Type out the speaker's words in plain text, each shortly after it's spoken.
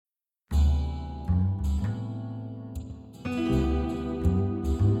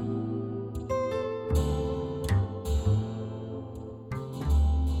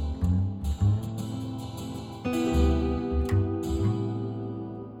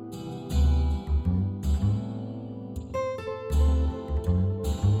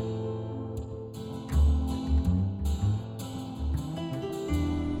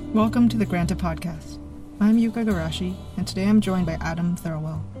Welcome to the Granta Podcast. I'm Yuka Garashi, and today I'm joined by Adam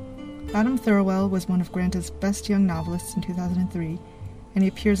Thirlwell. Adam Thirlwell was one of Granta's best young novelists in 2003, and he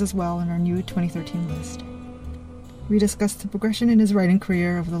appears as well in our new 2013 list. We discussed the progression in his writing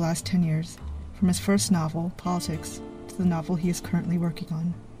career over the last 10 years, from his first novel, Politics, to the novel he is currently working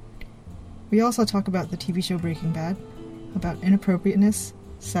on. We also talk about the TV show Breaking Bad, about inappropriateness,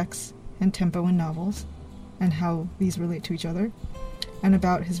 sex, and tempo in novels, and how these relate to each other, and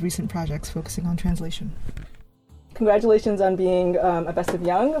about his recent projects focusing on translation. Congratulations on being a Best of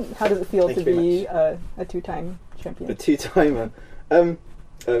Young. How does it feel to be a two-time champion? A two-timer.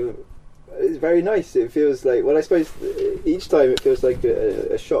 It's very nice. It feels like, well, I suppose each time it feels like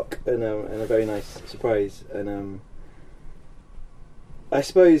a shock and a very nice surprise. And I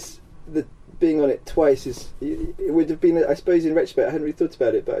suppose that being on it twice it would have been, I suppose in retrospect, I hadn't really thought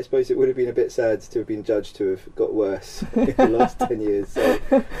about it, but I suppose it would have been a bit sad to have been judged to have got worse in the last 10 years. So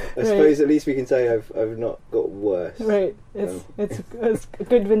I suppose at least we can say I've not got worse. Right. It's a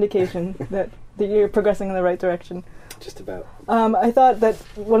good vindication that you're progressing in the right direction. Just about. I thought that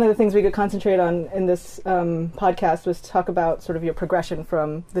one of the things we could concentrate on in this podcast was to talk about sort of your progression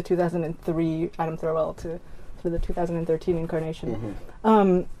from the 2003 Adam Thirlwell to the 2013 incarnation.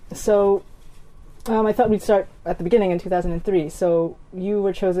 Mm-hmm. I thought we'd start at the beginning in 2003. So you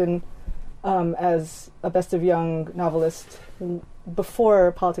were chosen as a Best of Young novelist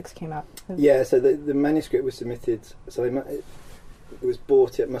before Politics came out. Yeah, so the manuscript was submitted, so it was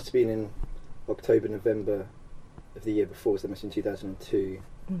bought, it must have been in October, November of the year before, so that must have been 2002,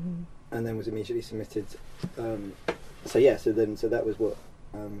 mm-hmm. and then was immediately submitted. So that was what,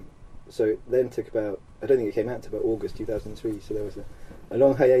 so it then took about, I don't think it came out until about August 2003, so there was a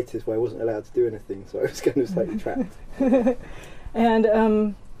long hiatus where I wasn't allowed to do anything, so I was kind of slightly trapped.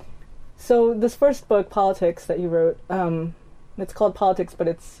 And so this first book, Politics, that you wrote, it's called Politics, but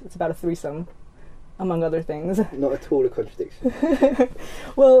it's about a threesome, among other things. Not at all a contradiction.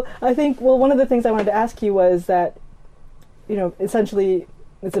 Well, one of the things I wanted to ask you was that, essentially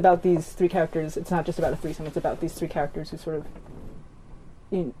it's about these three characters. It's not just about a threesome, it's about these three characters who sort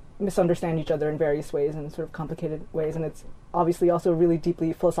of misunderstand each other in various ways, in sort of complicated ways, and it's obviously also a really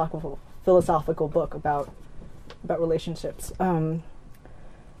deeply philosophical book about relationships.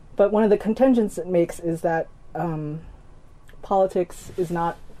 But one of the contentions it makes is that politics is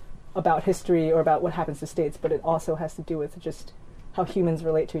not about history or about what happens to states, but it also has to do with just how humans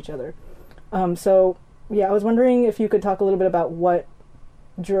relate to each other. I was wondering if you could talk a little bit about what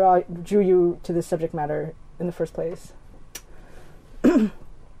drew you to this subject matter in the first place. It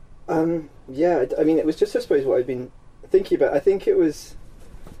was just, I suppose, what I've been thinking about. I think it was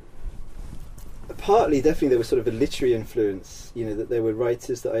partly, definitely, there was sort of a literary influence, that there were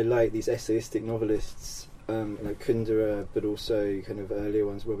writers that I liked, these essayistic novelists, like Kundera, but also kind of earlier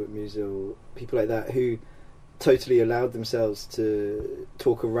ones, Robert Musil, people like that, who totally allowed themselves to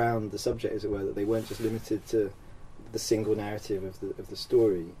talk around the subject, as it were, that they weren't just limited to the single narrative of the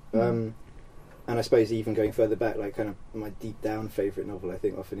story. Mm. And I suppose even going further back, like kind of my deep down favourite novel, I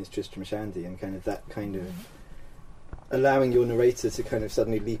think often is Tristram Shandy, and kind of that kind of allowing your narrator to kind of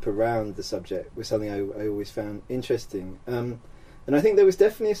suddenly leap around the subject was something I always found interesting. And I think there was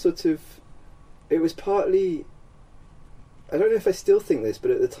definitely a sort of, it was partly, I don't know if I still think this,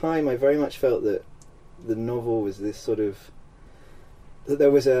 but at the time I very much felt that the novel was this sort of, that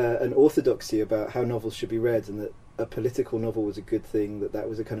there was an orthodoxy about how novels should be read, and that a political novel was a good thing, that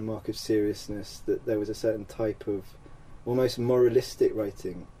was a kind of mark of seriousness, that there was a certain type of almost moralistic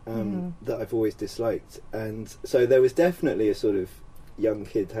writing that I've always disliked. And so there was definitely a sort of young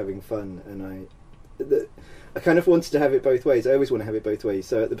kid having fun, and I kind of wanted to have it both ways. I always want to have it both ways.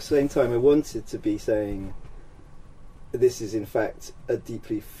 So at the same time I wanted to be saying this is in fact a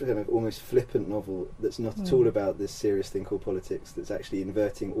deeply kind of almost flippant novel that's not at all about this serious thing called politics, that's actually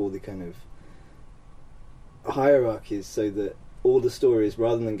inverting all the kind of hierarchies, so that all the stories,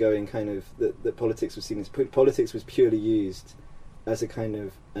 rather than going kind of that politics was seen as politics was purely used as a kind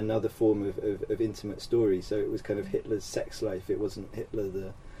of another form of intimate story. So it was kind of Hitler's sex life, it wasn't Hitler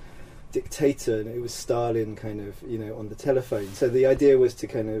the dictator, and it was Stalin kind of on the telephone. So the idea was to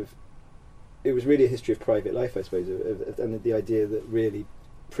kind of, it was really a history of private life, I suppose, and the idea that really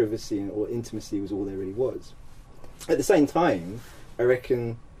privacy or intimacy was all there really was. At the same time, I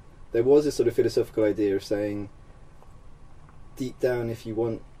reckon there was a sort of philosophical idea of saying, deep down, if you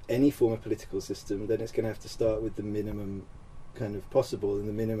want any form of political system, then it's going to have to start with the minimum kind of possible, and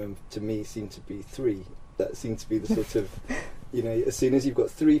the minimum to me seemed to be 3. That seemed to be the sort of, as soon as you've got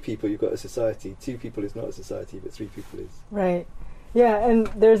 3 people, you've got a society. 2 people is not a society, but 3 people is. Right. Yeah, and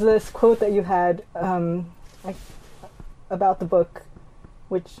there's this quote that you had about the book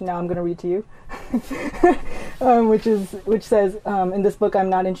which now I'm going to read to you, which says, in this book, I'm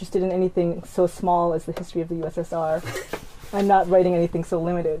not interested in anything so small as the history of the USSR. I'm not writing anything so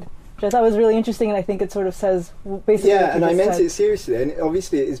limited. Which I thought was really interesting, and I think it sort of says basically. Yeah, and I meant it seriously, and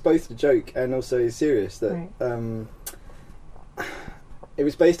obviously it is both a joke and also serious. That right. It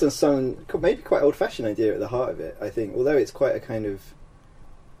was based on some maybe quite old-fashioned idea at the heart of it. I think, although it's quite a kind of,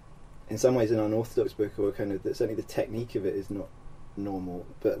 in some ways, an unorthodox book, or kind of certainly the technique of it is not normal.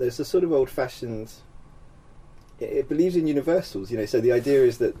 But there's a sort of old-fashioned. It believes in universals, So the idea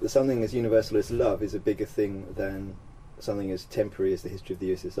is that something as universal as love is a bigger thing than something as temporary as the history of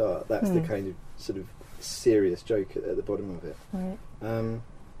the USSR. That's the kind of sort of serious joke at the bottom of it. Right.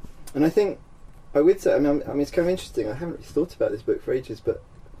 And I think I would say, I mean, it's kind of interesting. I haven't really thought about this book for ages, but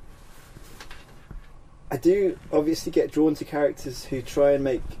I do obviously get drawn to characters who try and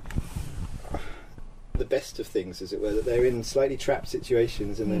make the best of things, as it were, that they're in slightly trapped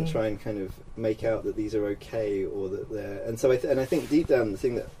situations and then try and kind of make out that these are okay, or that they're... And so I think deep down the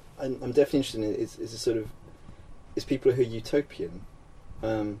thing that I'm definitely interested in is a sort of is people who are utopian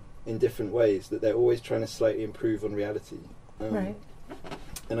in different ways, that they're always trying to slightly improve on reality. Right.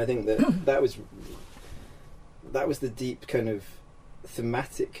 And I think that was the deep kind of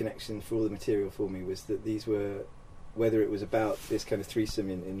thematic connection for all the material for me, was that these were, whether it was about this kind of threesome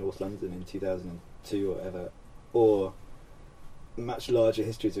in North London in 2002 or whatever, or much larger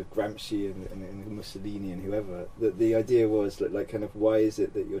histories of Gramsci and Mussolini and whoever, that the idea was that, like, kind of, why is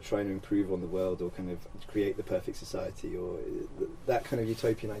it that you're trying to improve on the world or kind of create the perfect society, or that kind of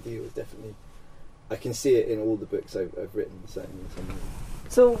utopian idea was definitely, I can see it in all the books I've written, certainly.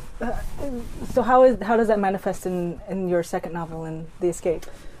 So how does that manifest in your second novel, in The Escape?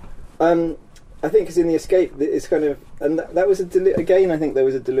 I think because in The Escape, it's kind of, and that was again, I think there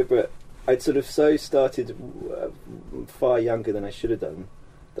was a deliberate. I'd sort of started far younger than I should have done,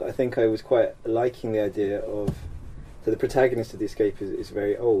 that I think I was quite liking the idea of. So the protagonist of The Escape is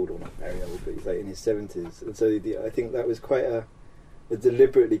very old, or not very old, but he's like in his 70s, and so I think that was quite a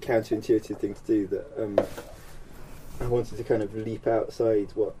deliberately counterintuitive thing to do. That I wanted to kind of leap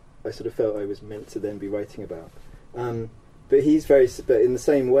outside what I sort of felt I was meant to then be writing about. But but in the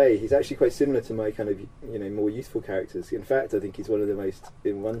same way, he's actually quite similar to my kind of, more youthful characters. In fact, I think he's one of the most,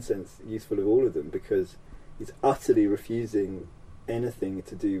 in one sense, useful of all of them, because he's utterly refusing anything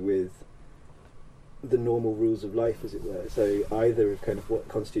to do with the normal rules of life, as it were. So either of kind of what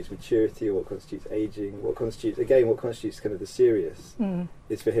constitutes maturity, or what constitutes aging, what constitutes kind of the serious,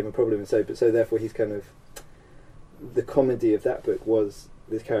 is for him a problem. And so therefore he's kind of, the comedy of that book was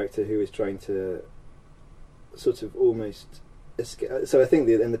this character who is trying to sort of almost escape. So I think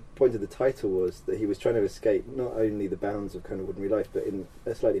the point of the title was that he was trying to escape not only the bounds of kind of ordinary life, but in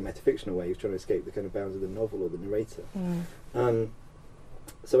a slightly metafictional way. He was trying to escape the kind of bounds of the novel or the narrator.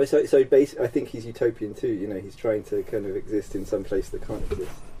 So basically, I think he's utopian too. He's trying to kind of exist in some place that can't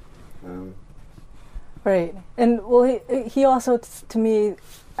exist. Right, and well, he also, to me,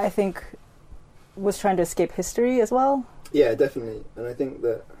 I think, was trying to escape history as well. Yeah, definitely, and I think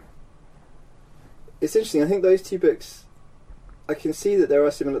that it's interesting. I think those two books, I can see that there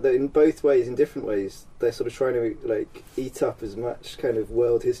are similar, that in both ways, in different ways, they're sort of trying to like eat up as much kind of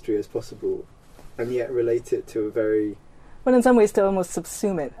world history as possible, and yet relate it to a very... But in some ways to almost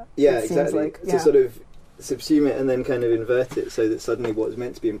subsume it. Yeah, it exactly. Like, to sort of subsume it and then kind of invert it, so that suddenly what was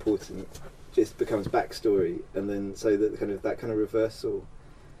meant to be important just becomes backstory, and then so that kind of reversal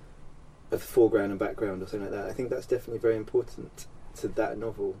of foreground and background or something like that. I think that's definitely very important to that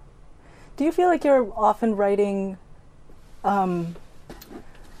novel. Do you feel like you're often writing... let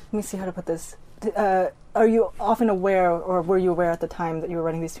me see how to put this. Are you often aware, or were you aware at the time that you were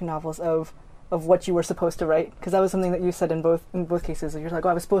writing these two novels, of what you were supposed to write? Because that was something that you said in both cases. You're like,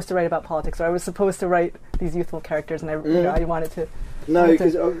 I was supposed to write about politics, or I was supposed to write these youthful characters, and I wanted to... No,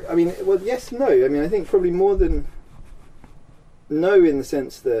 because, I mean, well, yes, no. I mean, I think probably more than... No, in the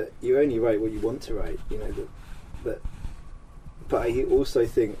sense that you only write what you want to write, but I also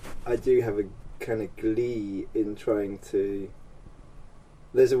think I do have a kind of glee in trying to...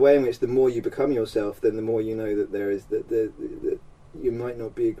 There's a way in which the more you become yourself, then the more you know that there is... that you might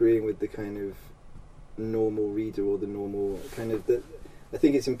not be agreeing with the kind of normal reader, or the normal kind of... that. I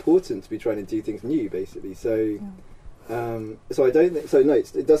think it's important to be trying to do things new, basically. So, so I don't think... So, no,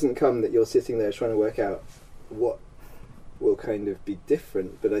 it doesn't come that you're sitting there trying to work out what will kind of be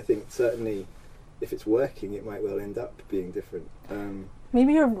different, but I think certainly if it's working, it might well end up being different.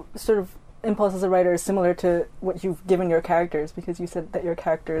 Maybe you're sort of impulse as a writer is similar to what you've given your characters, because you said that your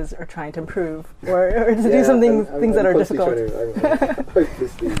characters are trying to improve or to do something, things that are difficult. I'm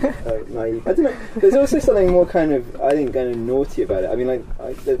hopelessly naive. I don't know. There's also something more kind of, I think, kind of naughty about it. I mean,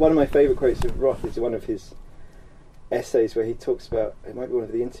 one of my favourite quotes of Roth is one of his essays where he talks about, it might be one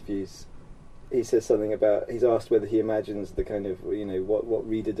of the interviews, he says something about, he's asked whether he imagines the kind of, what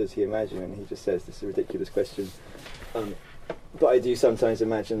reader does he imagine, and he just says, this is a ridiculous question. But I do sometimes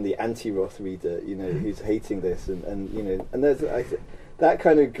imagine the anti-Roth reader, who's hating this, and there's that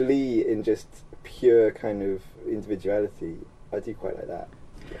kind of glee in just pure kind of individuality. I do quite like that.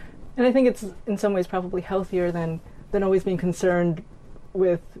 And I think it's in some ways probably healthier than always being concerned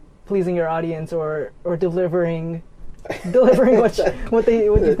with pleasing your audience or delivering what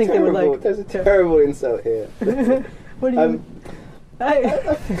you think they would like. There's a terrible insult here. What do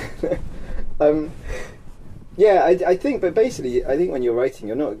you? Yeah, I think, but basically, I think when you're writing,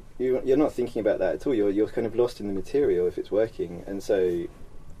 you're not thinking about that at all. You're kind of lost in the material if it's working, and so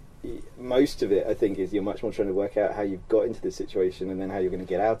most of it, I think, is you're much more trying to work out how you've got into this situation and then how you're going to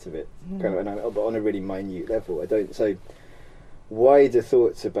get out of it, kind of, but on a really minute level. I don't so wider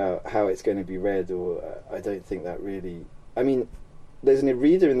thoughts about how it's going to be read, or I don't think that really. I mean, there's a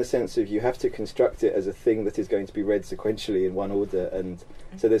reader in the sense of you have to construct it as a thing that is going to be read sequentially in one order, and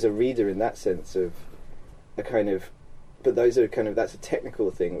so there's a reader in that sense of. A kind of, but those are kind of, that's a technical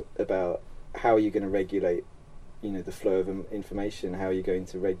thing about how you're going to regulate, the flow of information, how you're going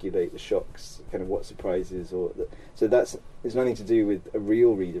to regulate the shocks, kind of what surprises, so there's nothing to do with a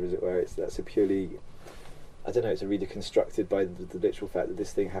real reader, as it were. That's a purely, I don't know, it's a reader constructed by the literal fact that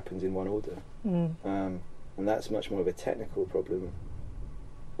this thing happens in one order, and that's much more of a technical problem,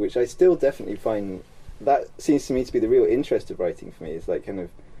 which I still definitely find, that seems to me to be the real interest of writing for me, is like kind of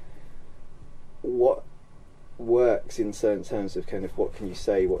what works in certain terms of kind of what can you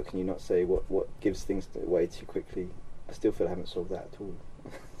say, what can you not say, what gives things away too quickly. I still feel I haven't solved that at all.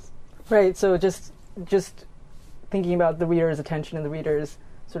 Right, so just thinking about the reader's attention and the reader's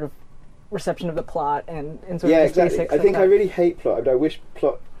sort of reception of the plot and sort of the basics. I think I really hate plot. I wish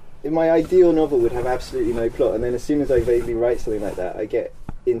plot, in my ideal novel, would have absolutely no plot, and then as soon as I vaguely write something like that, I get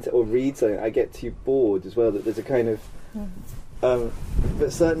into, or read something, I get too bored as well, that there's a kind of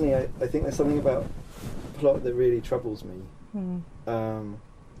but certainly I think there's something about plot that really troubles me.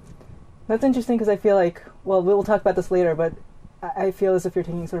 That's interesting, because I feel like, well, we'll talk about this later, but I feel as if you're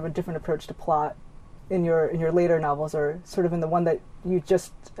taking sort of a different approach to plot in your later novels, or sort of in the one that you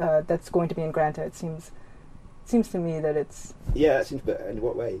just that's going to be in Granta. It seems to me that it's it seems, but in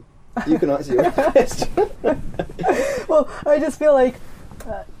what way? You can answer your question. Well, I just feel like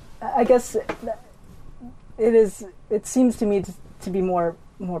I guess it seems to me to be more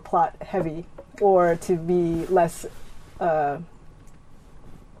plot heavy, or to be less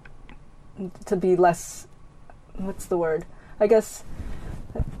what's the word? I guess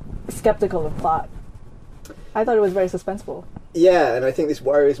skeptical of plot. I thought it was very suspenseful. Yeah, and I think this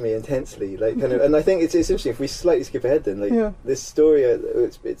worries me intensely. Like, kind of, and I think it's interesting if we slightly skip ahead. Then, this story,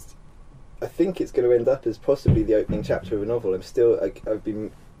 it's I think it's going to end up as possibly the opening chapter of a novel. I've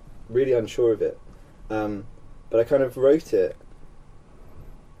been really unsure of it, but I kind of wrote it.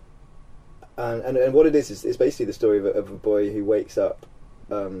 And what it is basically the story of a boy who wakes up,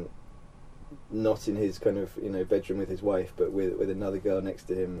 not in his kind of bedroom with his wife, but with another girl next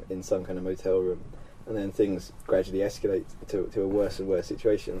to him in some kind of motel room, and then things gradually escalate to a worse and worse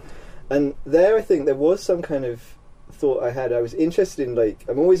situation. And there, I think there was some kind of thought I had. I was interested in,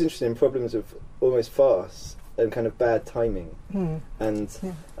 I'm always interested in problems of almost farce and kind of bad timing, and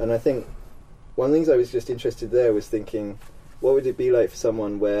I think one of the things I was just interested there was thinking, what would it be like for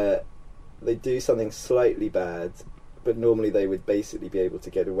someone where they do something slightly bad, but normally they would basically be able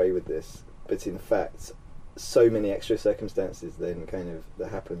to get away with this, but in fact so many extra circumstances then kind of that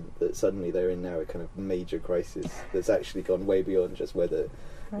happen that suddenly they're in now a kind of major crisis that's actually gone way beyond just whether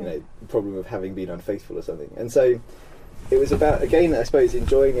the problem of having been unfaithful or something. And so it was about, again, I suppose,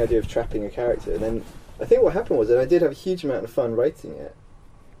 enjoying the idea of trapping a character. And then I think what happened was that I did have a huge amount of fun writing it,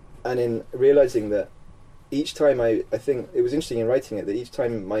 and in realising that each time I think it was interesting in writing it that each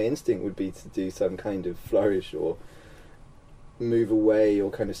time my instinct would be to do some kind of flourish or move away or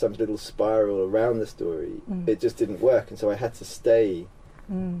kind of some little spiral around the story, it just didn't work, and so I had to stay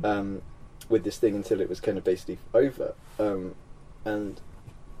with this thing until it was kind of basically over, and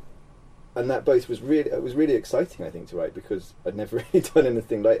that both was really exciting, I think, to write, because I'd never really done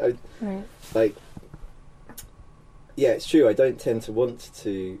anything yeah, it's true, I don't tend to want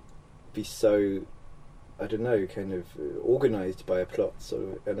to be so I don't know, kind of organised by a plot, sort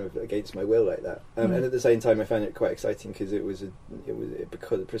of, kind of against my will like that. And at the same time, I found it quite exciting because it was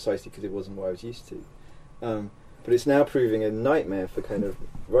precisely because it wasn't what I was used to. But it's now proving a nightmare for kind of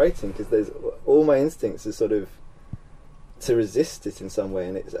writing, because there's all my instincts are sort of to resist it in some way,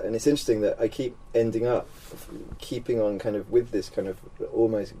 and it's interesting that I keep ending up keeping on kind of with this kind of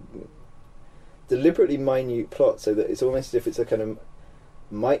almost deliberately minute plot, so that it's almost as if it's a kind of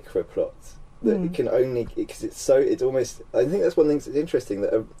micro plot that it can only, because it's almost, I think that's one thing that's interesting,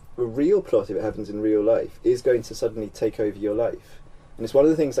 that a real plot, if it happens in real life, is going to suddenly take over your life. And it's one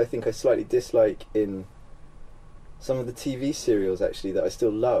of the things I think I slightly dislike in some of the TV serials, actually, that I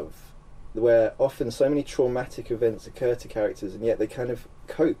still love, where often so many traumatic events occur to characters, and yet they kind of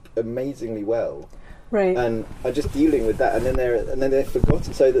cope amazingly well, right? And are just dealing with that, and then they're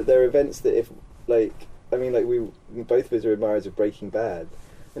forgotten. So that there are events that, if we both of us are admirers of Breaking Bad,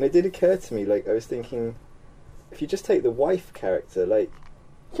 and it did occur to me, like, I was thinking, if you just take the wife character, like,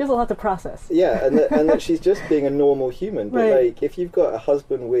 she has a lot to process. Yeah, and that she's just being a normal human, but right. Like, if you've got a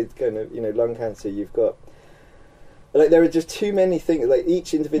husband with kind of, lung cancer, you've got, like, there are just too many things. Like,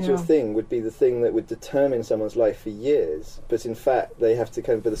 each individual thing would be the thing that would determine someone's life for years. But in fact, they have to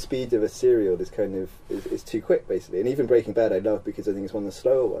kind of, but the speed of a serial is kind of is too quick, basically. And even Breaking Bad, I love because I think it's one of the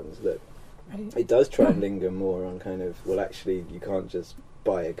slower ones that it does try and linger more on kind of, well, actually, you can't just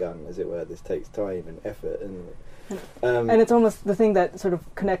buy a gun, as it were. This takes time and effort, and it's almost the thing that sort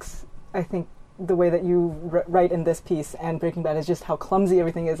of connects, I think, the way that you write in this piece and Breaking Bad is just how clumsy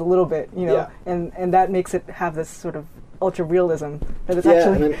everything is a little bit, and that makes it have this sort of ultra realism that it's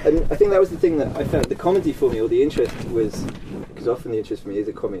actually. And I think that was the thing that I found the comedy for me, or the interest was, because often the interest for me is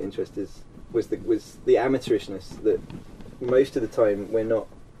a comic interest, was the amateurishness that most of the time we're not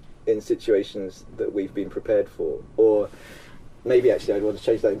in situations that we've been prepared for, or maybe actually I'd want to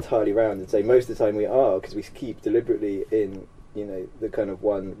change that entirely around and say most of the time we are, because we keep deliberately in the kind of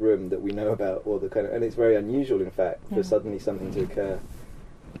one room that we know about, or the kind of, and it's very unusual, in fact, for suddenly something to occur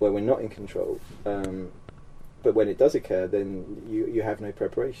where we're not in control. But when it does occur, then you have no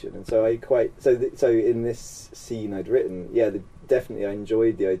preparation, and so so in this scene I'd written, definitely I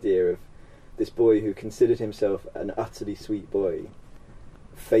enjoyed the idea of this boy who considered himself an utterly sweet boy,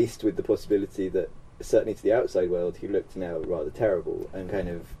 faced with the possibility that, certainly to the outside world, he looked now rather terrible, and kind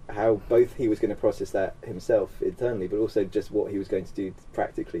of how both he was going to process that himself internally, but also just what he was going to do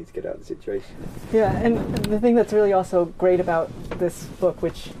practically to get out of the situation. Yeah, and the thing that's really also great about this book,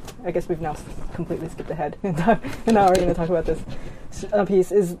 which I guess we've now completely skipped ahead, and now we're going to talk about this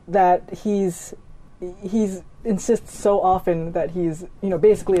piece, is that he's insists so often that he's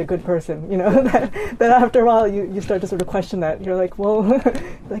basically a good person, that after a while you start to sort of question that. You're like, well,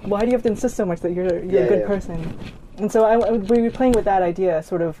 like, why do you have to insist so much that you're a good person? And so I would be playing with that idea,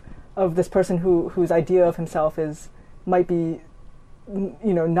 sort of this person whose idea of himself might be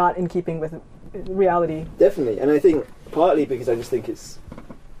not in keeping with reality. Definitely. And I think partly because I just think it's,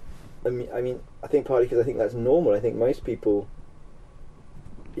 I think partly because I think that's normal. I think most people,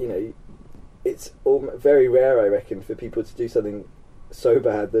 it's very rare, I reckon, for people to do something so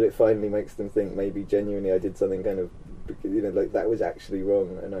bad that it finally makes them think, maybe genuinely I did something kind of, like, that was actually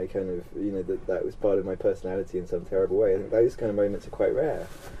wrong, and I kind of, that was part of my personality in some terrible way. I think those kind of moments are quite rare.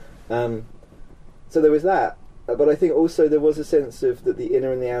 So there was that, but I think also there was a sense of that the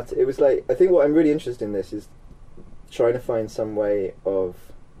inner and the outer. It was like, I think what I'm really interested in this is trying to find some way of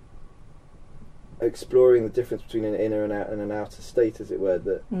exploring the difference between an inner and an outer state, as it were.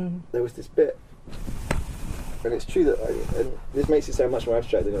 That there was this bit, and it's true that and this makes it sound much more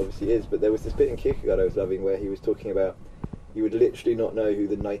abstract than it obviously is, but there was this bit in Kierkegaard I was loving where he was talking about you would literally not know who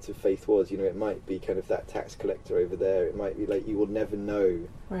the knight of faith was. It might be kind of that tax collector over there. It might be like you will never know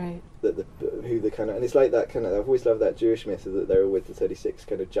that who the kind of, and it's like that kind of, I've always loved that Jewish myth that they're always the 36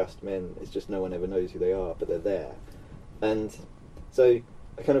 kind of just men. It's just no one ever knows who they are, but they're there. And so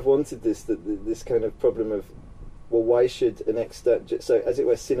I kind of wanted this kind of problem of, well, why should an external, so as it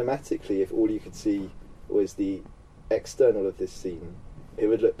were cinematically, if all you could see was the external of this scene, it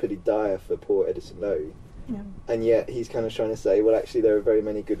would look pretty dire for poor Edison Lowe. Yeah. And yet he's kind of trying to say, well, actually there are very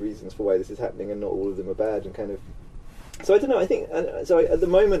many good reasons for why this is happening, and not all of them are bad, and kind of. So I don't know. I think at the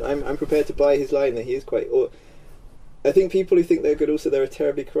moment I'm prepared to buy his line that he is quite. Or I think people who think they're good also they're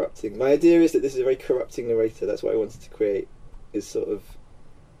terribly corrupting. My idea is that this is a very corrupting narrator. That's what I wanted to create. Is sort of.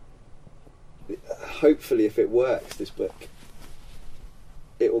 Hopefully, if it works, this book,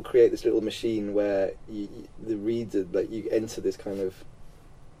 it will create this little machine where the reader, like, you enter this kind of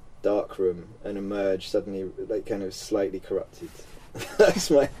dark room and emerge suddenly, like, kind of slightly corrupted. that's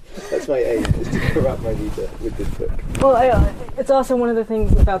my aim, is to corrupt my reader with this book. Well, it's also one of the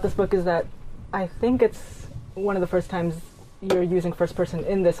things about this book is that I think it's one of the first times you're using first person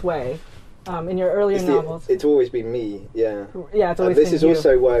in this way. In your earlier novels, it's always been me. Yeah. Yeah, it's always this been is you.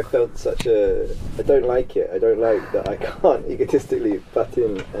 also why I felt such a. I don't like it. I don't like that I can't egotistically butt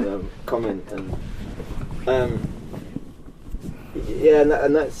in and comment and. Yeah,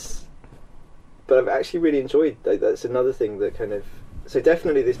 and that's. But I've actually really enjoyed. That's another thing that kind of. So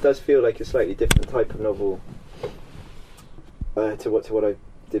definitely, this does feel like a slightly different type of novel. To what I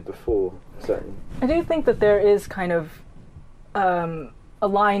did before, certainly. I do think that there is kind of a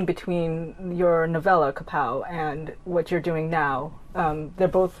line between your novella Kapow and what you're doing now. They're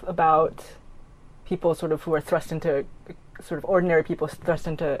both about people sort of who are thrust into sort of ordinary people thrust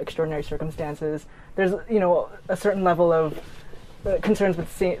into extraordinary circumstances. There's a certain level of concerns with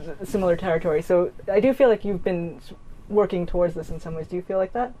similar territory. So I do feel like you've been working towards this in some ways. Do you feel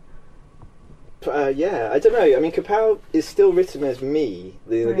like that? Yeah, I don't know. I mean, Kapow is still written as me.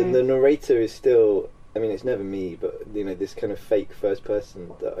 The narrator is still. I mean, it's never me, but this kind of fake first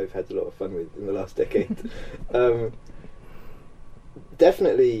person that I've had a lot of fun with in the last decade.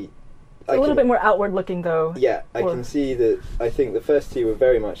 Definitely, a little bit more outward looking, though. Yeah, I can see that. I think the first two were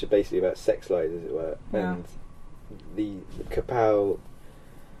very much basically about sex lies, as it were, and the Kapow.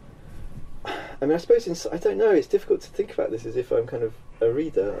 I mean, I suppose I don't know. It's difficult to think about this as if I'm kind of a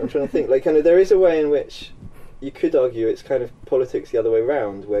reader. I'm trying to think. Like, kind of, there is a way in which you could argue it's kind of politics the other way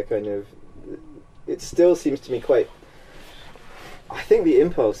round, where kind of it still seems to me quite. I think the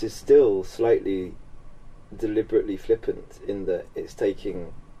impulse is still slightly deliberately flippant in that it's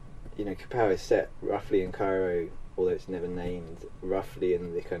taking, Kapow is set roughly in Cairo, although it's never named, roughly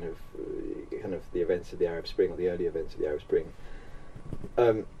in the kind of the events of the Arab Spring, or the early events of the Arab Spring.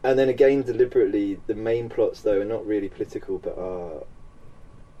 And then again, deliberately, the main plots though are not really political, but are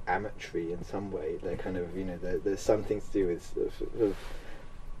amatory in some way. They're kind of, there's something to do with sort of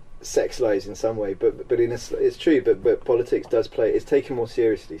sex lies in some way, but it's true. But politics does play. It's taken more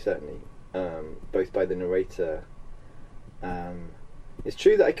seriously, certainly, both by the narrator. It's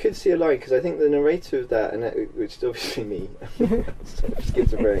true that I could see a line, because I think the narrator of that, which is obviously me,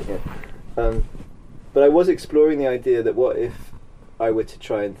 schizophrenic. Yeah. But I was exploring the idea that what if I were to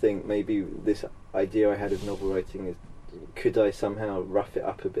try and think maybe this idea I had of novel writing is, could I somehow rough it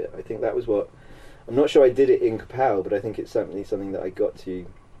up a bit? I think that was what. I'm not sure I did it in Kapow, but I think it's certainly something that I got to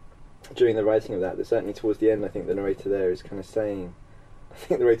during the writing of that. That certainly towards the end, I think the narrator there is kind of saying. I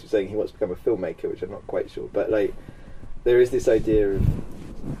think the narrator was saying he wants to become a filmmaker, which I'm not quite sure. But like, there is this idea of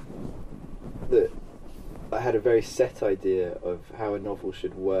that. I had a very set idea of how a novel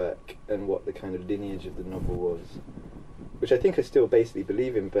should work and what the kind of lineage of the novel was, which I think I still basically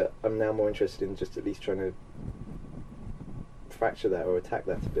believe in, but I'm now more interested in just at least trying to fracture that or attack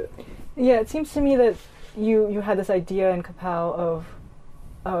that a bit. Yeah, it seems to me that you had this idea in Kapow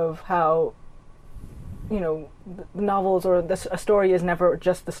of how the novels or a story is never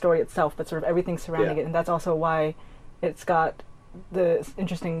just the story itself, but sort of everything surrounding it, and that's also why it's got the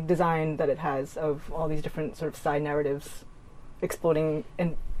interesting design that it has of all these different sort of side narratives exploding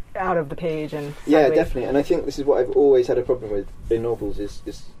out of the page and sideways. Yeah, definitely. And I think this is what I've always had a problem with in novels is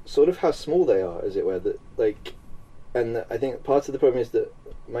sort of how small they are, as it were. That and I think part of the problem is that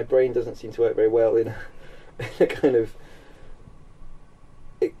my brain doesn't seem to work very well in a kind of.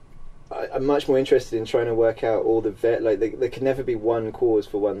 I'm much more interested in trying to work out all the there can never be one cause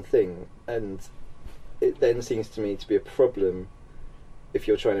for one thing, and it then seems to me to be a problem if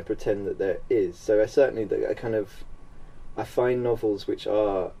you're trying to pretend that there is. So I find novels which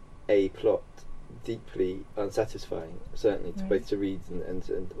are a plot deeply unsatisfying, certainly to both to read and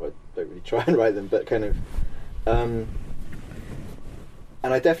I don't really try and write them, but kind of and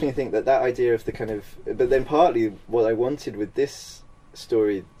I definitely think that idea of the kind of, but then partly what I wanted with this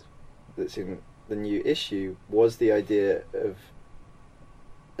story that's in the new issue was the idea of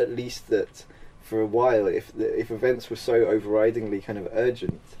at least that for a while, if events were so overridingly kind of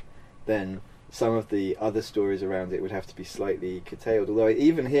urgent, then some of the other stories around it would have to be slightly curtailed. Although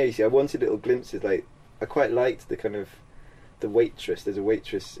even here, you see, I wanted little glimpses. Like, I quite liked the kind of the waitress. There's a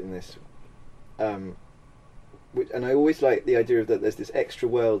waitress in this, and I always like the idea of that. There's this extra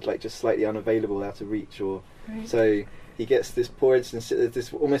world, like just slightly unavailable, out of reach, or so he gets this poor instance. There's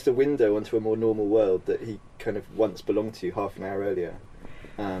this almost a window onto a more normal world that he kind of once belonged to half an hour earlier.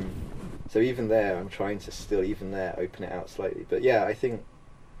 So even there, I'm trying to still, even there, open it out slightly. But yeah, I think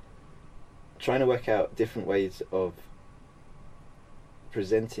trying to work out different ways of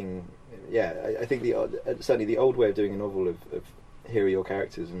presenting. Yeah, I think certainly the old way of doing a novel of here are your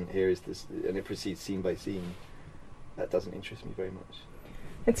characters and here is this, and it proceeds scene by scene. That doesn't interest me very much.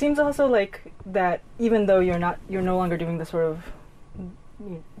 It seems also like that even though you're no longer doing the sort of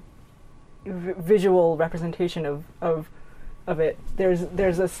visual representation of it.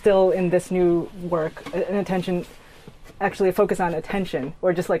 There's a still in this new work an attention, actually a focus on attention,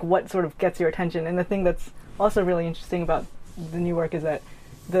 or just like what sort of gets your attention. And the thing that's also really interesting about the new work is that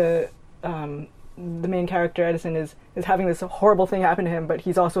the main character Edison is having this horrible thing happen to him, but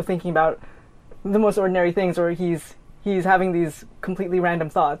he's also thinking about the most ordinary things, or he's having these completely random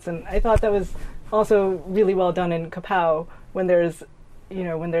thoughts. And I thought that was also really well done in Kapow, when there's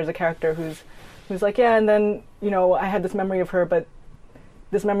a character who's like, yeah, and then, I had this memory of her, but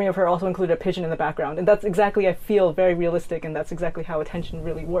this memory of her also included a pigeon in the background. And that's exactly, I feel, very realistic, and that's exactly how attention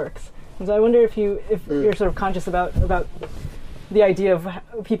really works. And so I wonder if you're sort of conscious about the idea of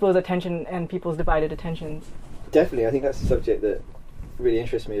people's attention and people's divided attentions. Definitely, I think that's a subject that really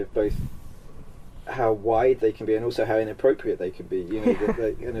interests me, of both how wide they can be and also how inappropriate they can be.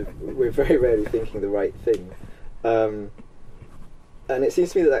 We're very rarely thinking the right thing. And it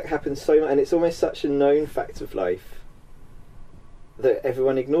seems to me that happens so much, and it's almost such a known fact of life that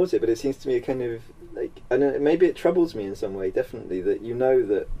everyone ignores it. But it seems to me a kind of and maybe it troubles me in some way. Definitely, that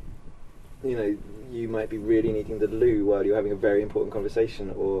that you might be really needing the loo while you're having a very important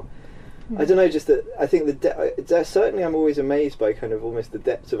conversation, or I don't know. Just that I think certainly I'm always amazed by kind of almost the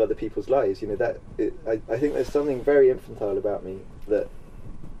depths of other people's lives. I think there's something very infantile about me that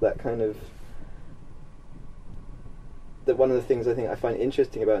kind of. That one of the things I think I find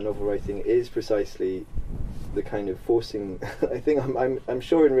interesting about novel writing is precisely the kind of forcing. I think I'm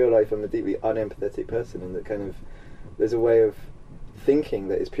sure in real life I'm a deeply unempathetic person, and that kind of there's a way of thinking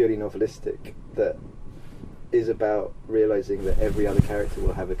that is purely novelistic, that is about realizing that every other character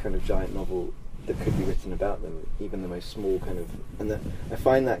will have a kind of giant novel that could be written about them, even the most small kind of. And that I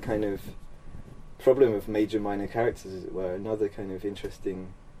find that kind of problem of major minor characters, as it were, another kind of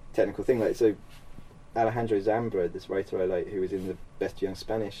interesting technical thing. Like so. Alejandro Zambra, this writer I like, who is in the Best Young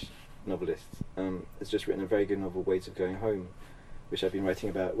Spanish Novelists, has just written a very good novel, Ways of Going Home, which I've been writing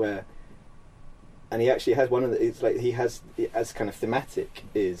about, and he actually has he has as kind of thematic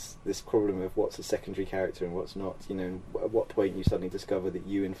is this problem of what's a secondary character and what's not. At what point you suddenly discover that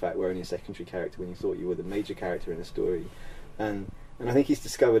you in fact were only a secondary character when you thought you were the major character in a story, and I think he's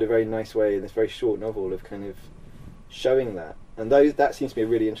discovered a very nice way in this very short novel of kind of showing that, and that seems to be a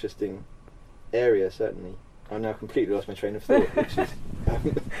really interesting area. Certainly, I've now completely lost my train of thought, which is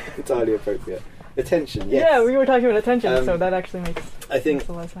entirely appropriate. Attention, yes. Yeah, we were talking about attention, so that actually makes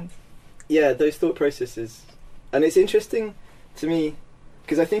a lot of sense. Yeah, those thought processes, and it's interesting to me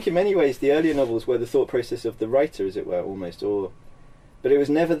because I think in many ways the earlier novels were the thought process of the writer, as it were, almost, but it was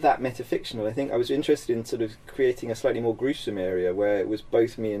never that metafictional. I think I was interested in sort of creating a slightly more gruesome area where it was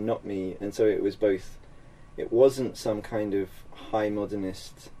both me and not me, and so it was both. It wasn't some kind of high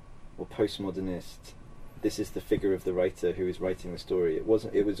modernist or postmodernist, this is the figure of the writer who is writing the story. It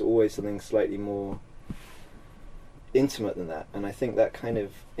was always something slightly more intimate than that, and I think that kind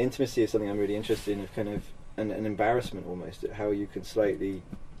of intimacy is something I'm really interested in, of kind of an embarrassment almost, at how you can slightly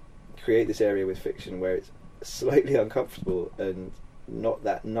create this area with fiction where it's slightly uncomfortable and not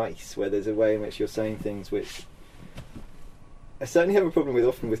that nice, where there's a way in which you're saying things which I certainly have a problem with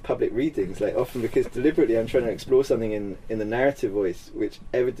often with public readings, often because deliberately I'm trying to explore something in the narrative voice which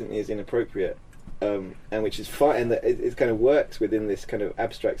evidently is inappropriate, and which is fine, and that it kind of works within this kind of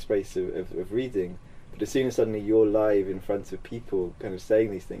abstract space of reading. But as soon as suddenly you're live in front of people kind of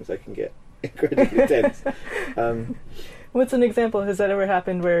saying these things, I can get incredibly tense. What's an example? Has that ever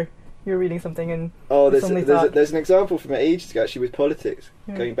happened where you're reading something and there's an example from ages ago, actually, with politics,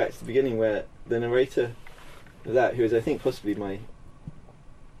 going back to the beginning, where the narrator of that, who is I think possibly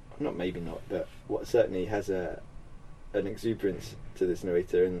but what certainly has an exuberance to this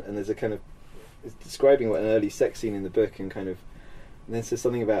narrator, and there's a kind of, it's describing what an early sex scene in the book, and then says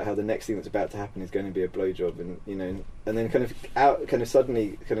something about how the next thing that's about to happen is going to be a blowjob, and then kind of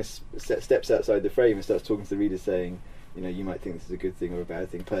suddenly steps outside the frame and starts talking to the reader, saying, you might think this is a good thing or a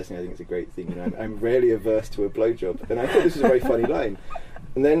bad thing. Personally, I think it's a great thing. I'm rarely averse to a blowjob, and I thought this was a very funny line.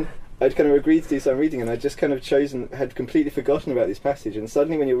 And then I'd kind of agreed to do some reading, and I'd just kind of had completely forgotten about this passage. And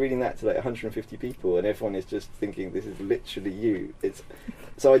suddenly, when you're reading that to 150 people, and everyone is just thinking this is literally you,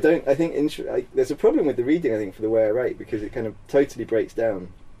 so I think there's a problem with the reading, I think, for the way I write, because it kind of totally breaks down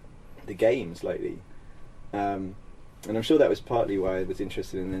the game slightly. And I'm sure that was partly why I was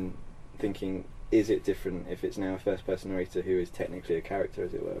interested in then thinking, is it different if it's now a first-person narrator who is technically a character,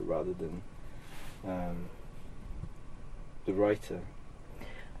 as it were, rather than the writer?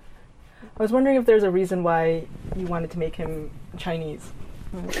 I was wondering if there's a reason why you wanted to make him Chinese.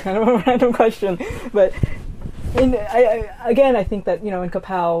 Kind of a random question, but I think that in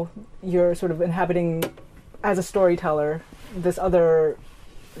Kapow you're sort of inhabiting, as a storyteller, this other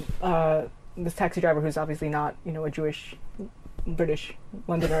this taxi driver who's obviously not, a Jewish British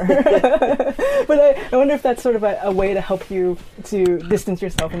Londoner. But I wonder if that's sort of a way to help you to distance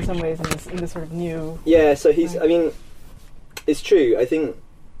yourself in some ways in this sort of new... Yeah, so he's... I mean, it's true. I think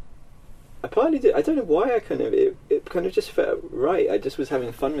I partly did. I don't know why it kind of just felt right. I just was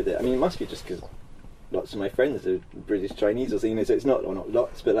having fun with it. I mean, it must be just because lots of my friends are British Chinese or something, so it's not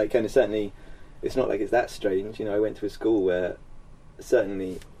lots, but like kind of certainly it's not like it's that strange. I went to a school where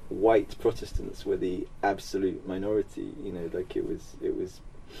certainly white Protestants were the absolute minority. Like it was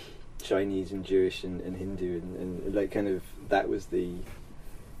Chinese and Jewish and Hindu and like kind of that was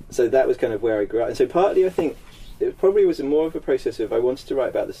kind of where I grew up. And so partly I think it probably was more of a process of I wanted to write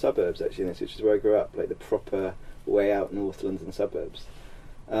about the suburbs actually, which is where I grew up, like the proper way out North London suburbs.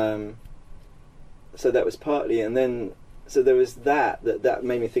 So that was partly, and then so there was that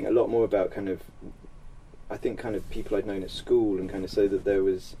made me think a lot more about kind of, I think kind of people I'd known at school, and kind of so that there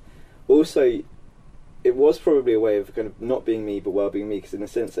was also, it was probably a way of kind of not being me but well being me, because in a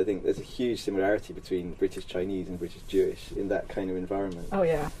sense I think there's a huge similarity between British Chinese and British Jewish in that kind of environment. Oh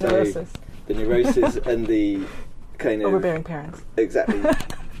yeah, neurosis. The neurosis and the kind of overbearing parents. Exactly.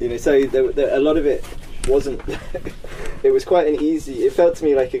 So there, a lot of it wasn't. It was quite an easy. It felt to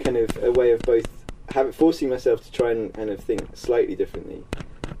me like a kind of a way of both forcing myself to try and kind of think slightly differently,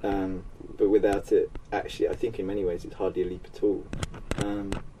 but without it actually. I think in many ways it's hardly a leap at all.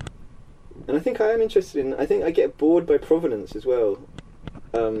 And I think I am interested in. I think I get bored by provenance as well.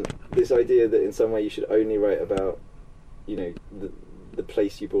 This idea that in some way you should only write about, the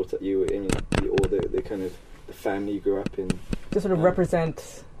place you brought up, you were in, or the kind of the family you grew up in, to sort of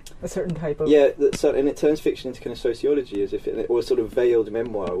represent a certain type of... Yeah, and it turns fiction into kind of sociology, as if or a sort of veiled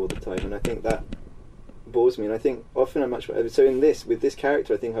memoir all the time, and I think that bores me. And I think often I'm much more... So with this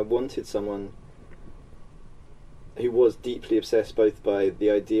character, I think I wanted someone who was deeply obsessed both by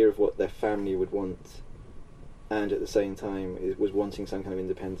the idea of what their family would want, and at the same time was wanting some kind of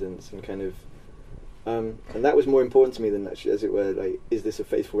independence and kind of... and that was more important to me than actually, as it were, like, is this a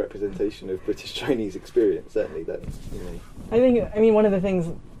faithful representation of British Chinese experience? Certainly, that I mean, one of the things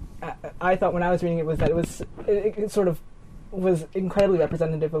I thought when I was reading it was that it sort of was incredibly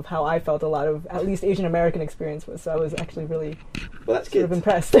representative of how I felt a lot of at least Asian American experience was. So I was actually really sort of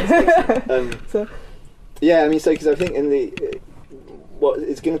impressed. So yeah, I mean, because I think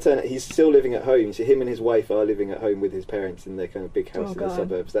it's going to turn out he's still living at home. So him and his wife are living at home with his parents in their kind of big house in the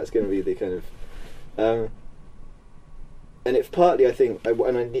suburbs. That's going to be the kind of and it's partly, I think, I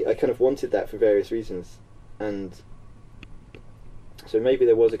kind of wanted that for various reasons, and so maybe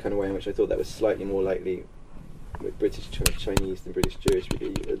there was a kind of way in which I thought that was slightly more likely with British Chinese than British Jewish,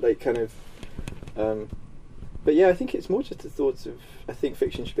 like kind of. But yeah, I think it's more just the thoughts of. I think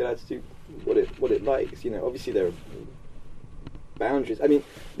fiction should be allowed to do what it likes. Obviously there are boundaries. I mean,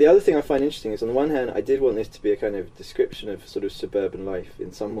 the other thing I find interesting is, on the one hand, I did want this to be a kind of description of sort of suburban life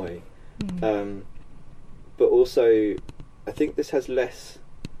in some way. But also, I think this has less.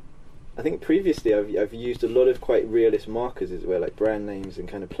 I think previously I've used a lot of quite realist markers as well, like brand names and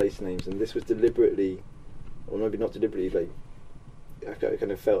kind of place names, and this was deliberately, or maybe not deliberately, like I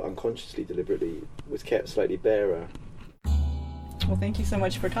kind of felt unconsciously deliberately, was kept slightly barer. Well, thank you so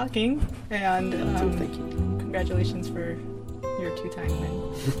much for talking, and thank you. Congratulations for your 2-time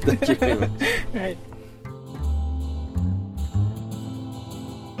win. Thank you very much. All right.